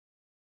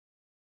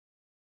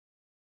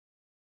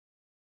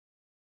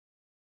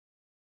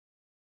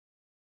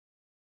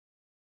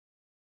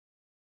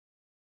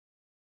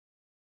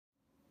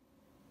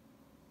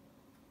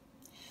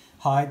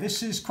Hi,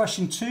 this is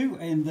question 2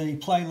 in the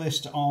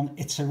playlist on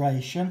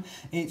iteration.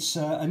 It's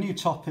a new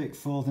topic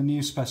for the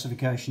new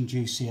specification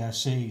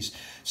GCSEs.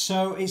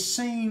 So it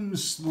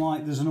seems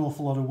like there's an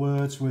awful lot of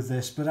words with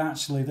this, but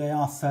actually they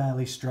are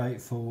fairly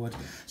straightforward.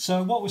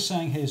 So what we're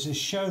saying here is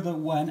show that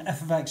when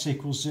f of x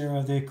equals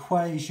 0, the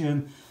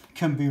equation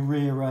can be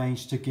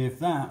rearranged to give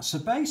that. So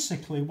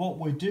basically what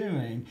we're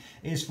doing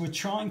is we're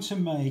trying to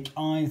make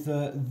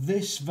either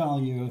this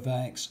value of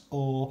x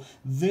or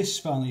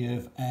this value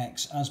of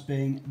x as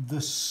being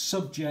the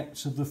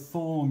subject of the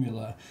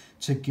formula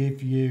to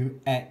give you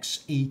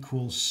x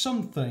equals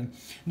something.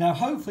 Now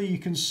hopefully you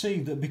can see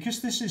that because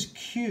this is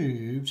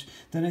cubed,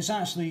 then it's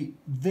actually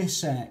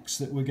this x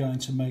that we're going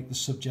to make the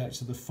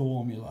subject of the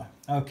formula.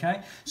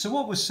 Okay, so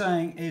what we're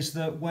saying is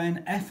that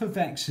when f of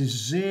x is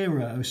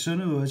 0, so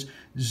in other words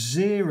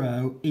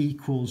 0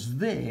 equals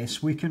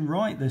this, we can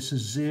write this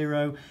as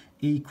 0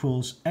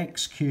 equals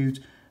x cubed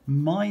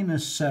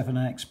minus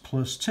 7x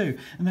plus 2.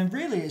 And then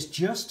really it's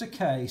just a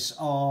case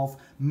of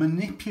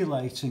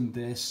manipulating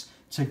this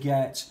to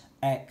get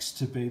x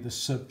to be the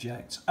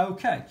subject.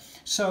 Okay,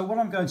 so what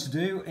I'm going to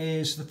do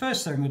is, the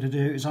first thing I'm going to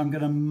do is I'm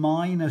going to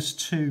minus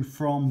 2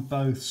 from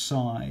both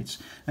sides.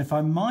 If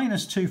I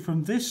minus 2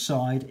 from this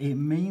side, it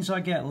means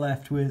I get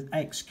left with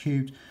x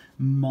cubed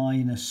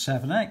minus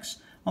 7x.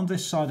 On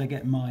this side I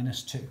get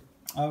minus 2.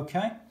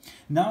 Okay,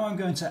 now I'm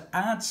going to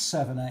add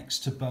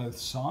 7x to both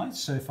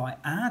sides. So if I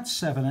add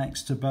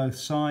 7x to both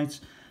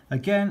sides,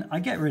 again I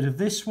get rid of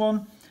this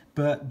one,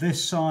 but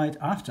this side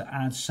I have to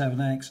add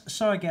 7x,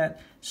 so I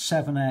get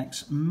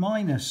 7x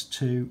minus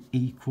 2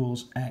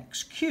 equals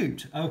x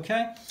cubed.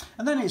 Okay,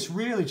 and then it's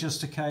really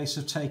just a case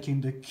of taking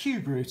the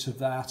cube root of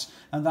that,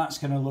 and that's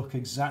going to look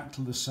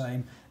exactly the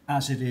same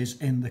as it is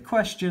in the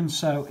question.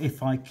 So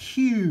if I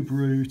cube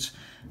root,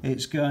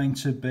 it's going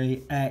to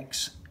be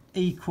x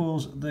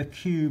equals the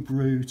cube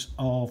root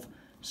of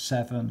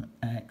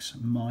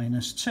 7x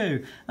minus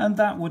 2, and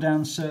that would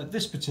answer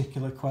this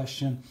particular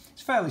question.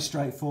 It's fairly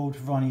straightforward,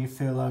 providing you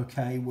feel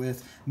okay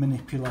with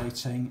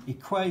manipulating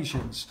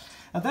equations.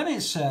 And then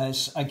it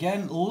says,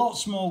 again,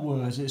 lots more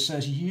words. It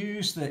says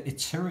use the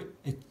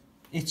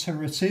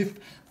iterative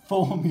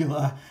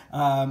formula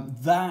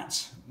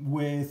that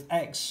with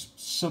x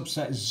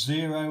subset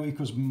 0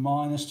 equals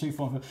minus 2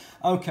 formula.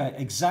 Okay,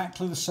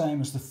 exactly the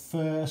same as the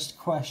first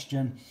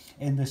question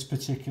in this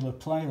particular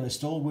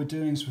playlist. All we're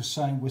doing is we're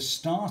saying we're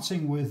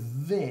starting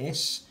with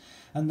this,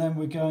 and then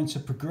we're going to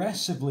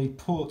progressively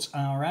put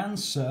our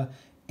answer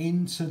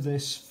into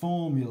this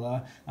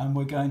formula, and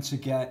we're going to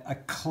get a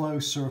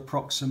closer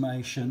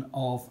approximation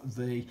of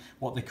the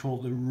what they call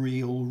the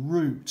real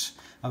root.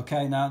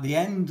 Okay, now at the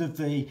end of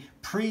the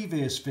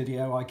previous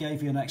video I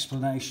gave you an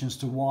explanation as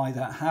to why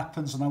that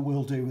happens, and I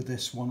will do with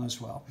this one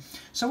as well.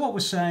 So what we're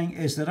saying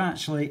is that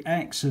actually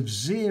x of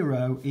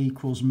 0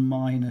 equals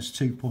minus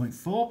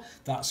 2.4.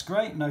 That's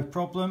great, no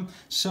problem.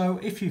 So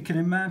if you can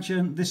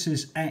imagine, this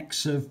is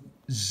x of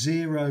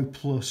 0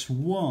 plus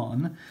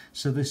 1,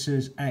 so this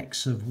is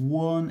x of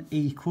 1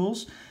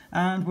 equals,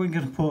 and we're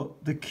going to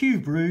put the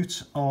cube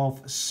root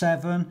of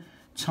 7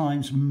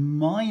 times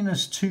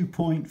minus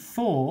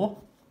 2.4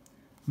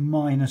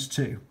 minus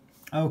 2.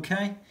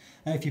 Okay,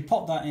 and if you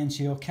pop that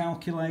into your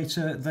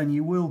calculator, then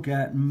you will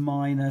get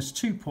minus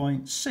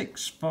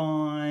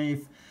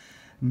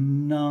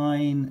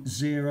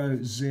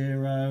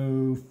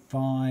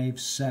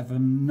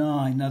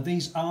 2.659000579. Now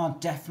these are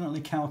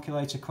definitely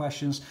calculator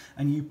questions,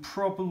 and you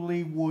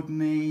probably would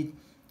need,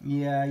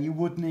 you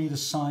would need a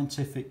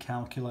scientific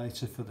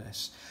calculator for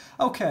this.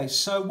 Okay,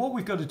 so what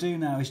we've got to do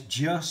now is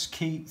just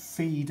keep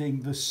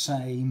feeding the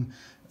same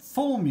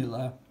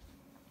formula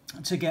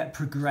to get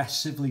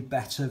progressively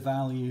better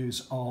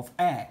values of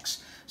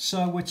x.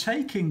 So we're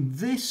taking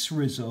this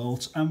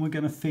result and we're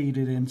going to feed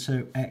it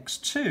into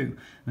x2.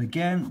 And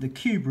again, the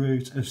cube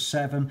root of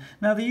 7.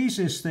 Now the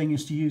easiest thing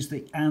is to use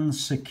the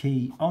answer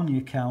key on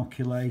your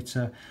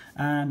calculator.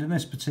 And in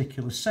this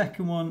particular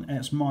second one,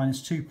 it's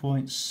minus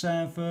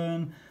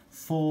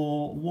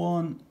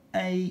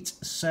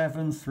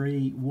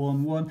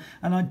 2.74187311,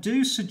 and I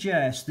do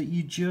suggest that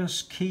you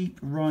just keep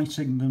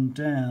writing them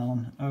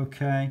down,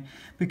 okay,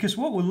 because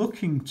what we're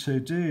looking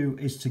to do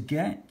is to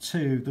get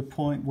to the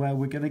point where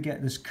we're going to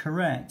get this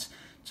correct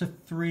to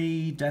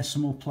 3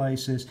 decimal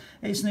places.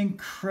 It's an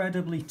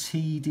incredibly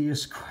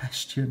tedious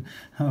question,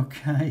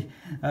 okay.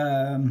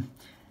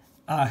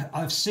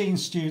 I've seen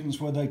students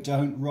where they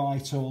don't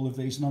write all of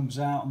these numbers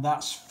out, and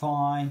that's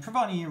fine.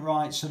 Providing you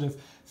write sort of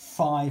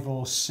 5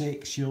 or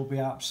 6, you'll be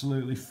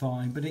absolutely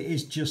fine. But it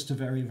is just a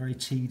very, very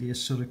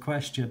tedious sort of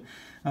question.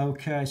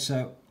 Okay,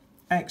 so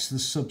x the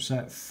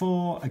subset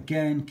 4,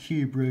 again,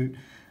 cube root,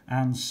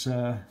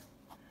 answer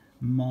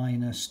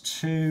minus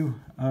 2.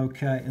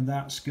 Okay, and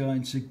that's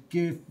going to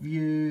give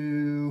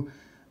you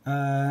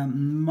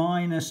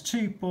minus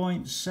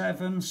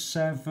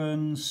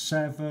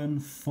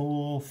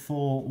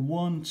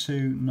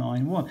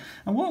 2.77744191.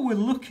 And what we're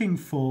looking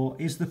for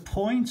is the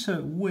point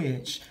at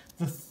which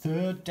the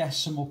third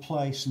decimal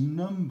place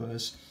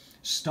numbers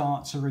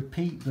start to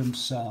repeat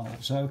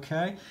themselves,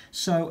 okay?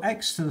 So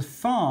x to the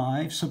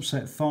 5,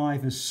 subset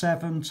 5 is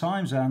 7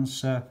 times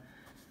answer,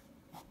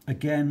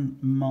 again,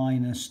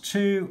 minus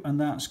 2, and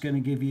that's going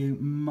to give you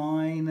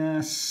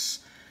minus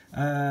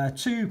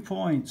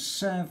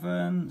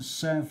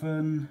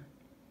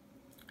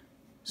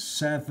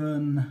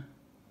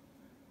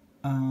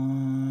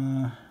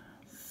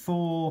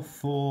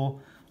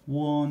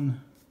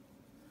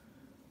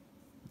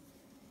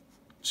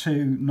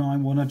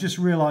I just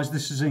realised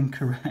this is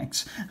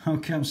incorrect.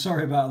 Okay, I'm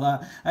sorry about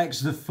that. X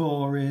to the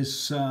 4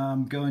 is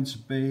going to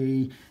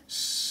be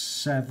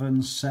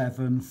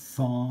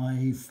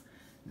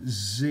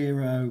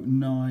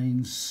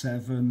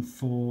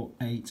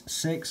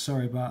 775097486.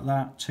 Sorry about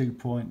that. 2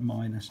 point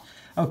minus.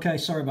 Okay,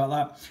 sorry about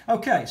that.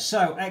 Okay,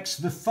 so x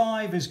to the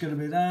 5 is going to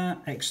be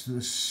that. X to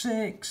the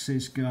 6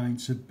 is going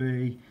to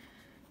be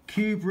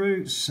cube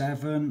root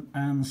 7,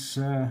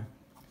 answer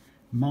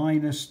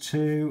minus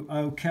 2.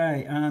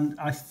 Okay, and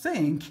I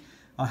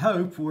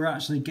hope we're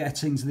actually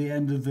getting to the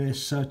end of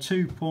this. So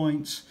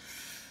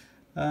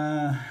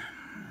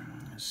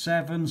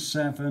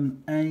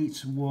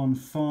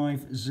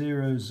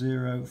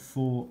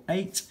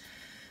 2.7781500048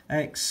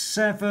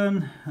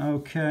 x7,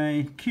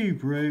 okay,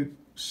 cube root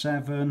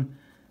 7,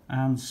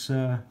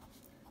 answer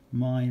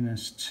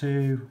minus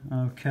 2.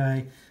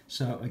 Okay,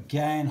 so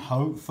again,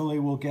 hopefully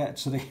we'll get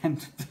to the end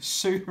of this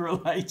sooner or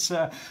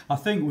later. I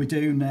think we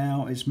do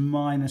now. It's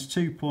minus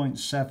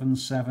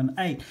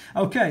 2.778.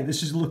 Okay,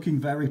 this is looking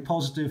very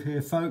positive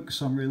here,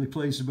 folks. I'm really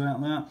pleased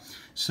about that.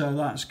 So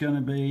that's going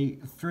to be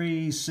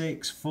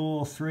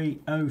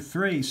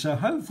 364,303. So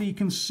hopefully you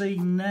can see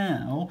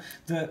now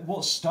that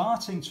what's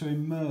starting to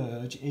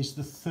emerge is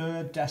the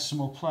third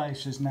decimal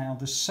place is now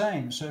the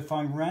same. So if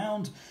I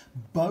round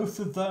both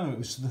of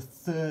those to the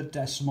third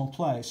decimal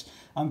place,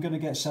 I'm going to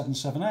get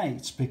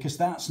 778, because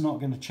that's not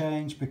going to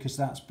change because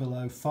that's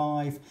below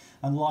 5,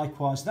 and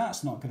likewise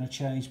that's not going to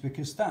change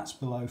because that's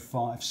below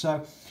 5.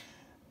 So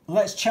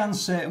let's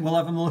chance it, and we'll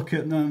have a look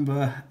at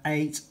number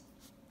 8,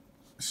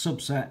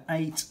 subset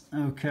 8.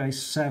 Okay,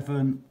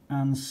 7,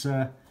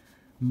 answer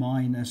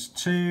minus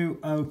 2.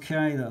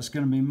 Okay, that's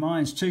going to be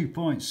minus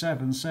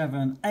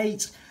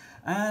 2.778,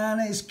 and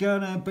it's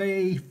going to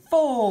be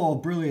 4.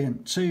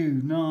 Brilliant.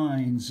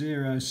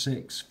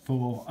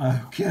 29064.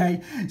 Okay,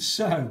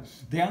 so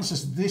the answer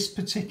to this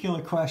particular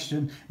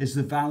question is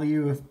the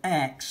value of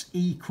x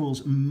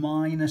equals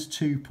minus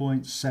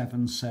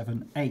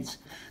 2.778.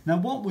 Now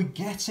what we're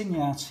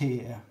getting at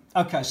here,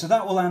 okay, so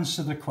that will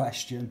answer the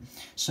question.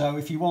 So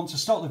if you want to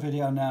stop the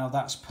video now,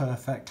 that's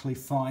perfectly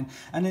fine.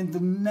 And in the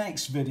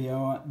next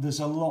video, there's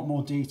a lot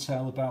more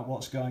detail about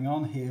what's going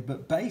on here.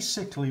 But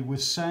basically, we're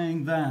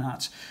saying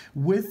that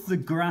with the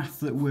graph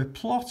that we're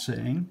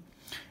plotting,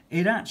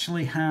 it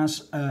actually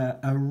has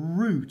a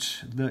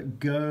root that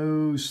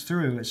goes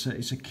through.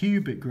 It's a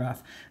cubic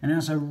graph, and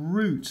has a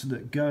root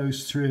that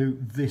goes through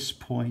this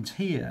point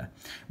here,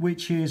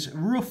 which is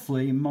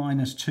roughly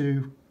minus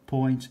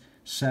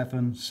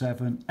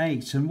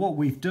 2.778. And what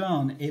we've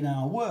done in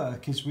our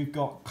work is we've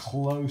got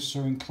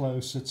closer and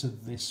closer to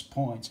this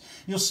point.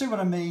 You'll see what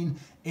I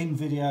mean in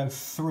video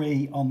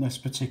 3 on this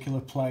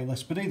particular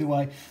playlist, but either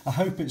way, I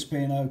hope it's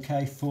been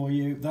okay for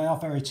you. They are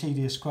very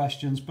tedious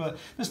questions, but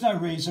there's no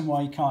reason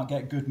why you can't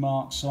get good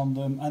marks on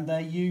them, and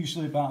they're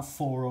usually about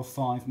 4 or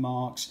 5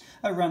 marks,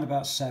 around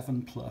about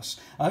 7 plus.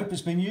 I hope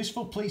it's been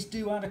useful. Please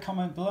do add a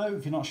comment below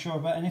if you're not sure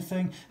about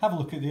anything. Have a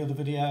look at the other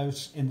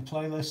videos in the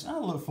playlist, and I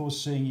look forward to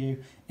seeing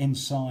you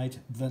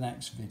inside the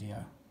next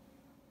video.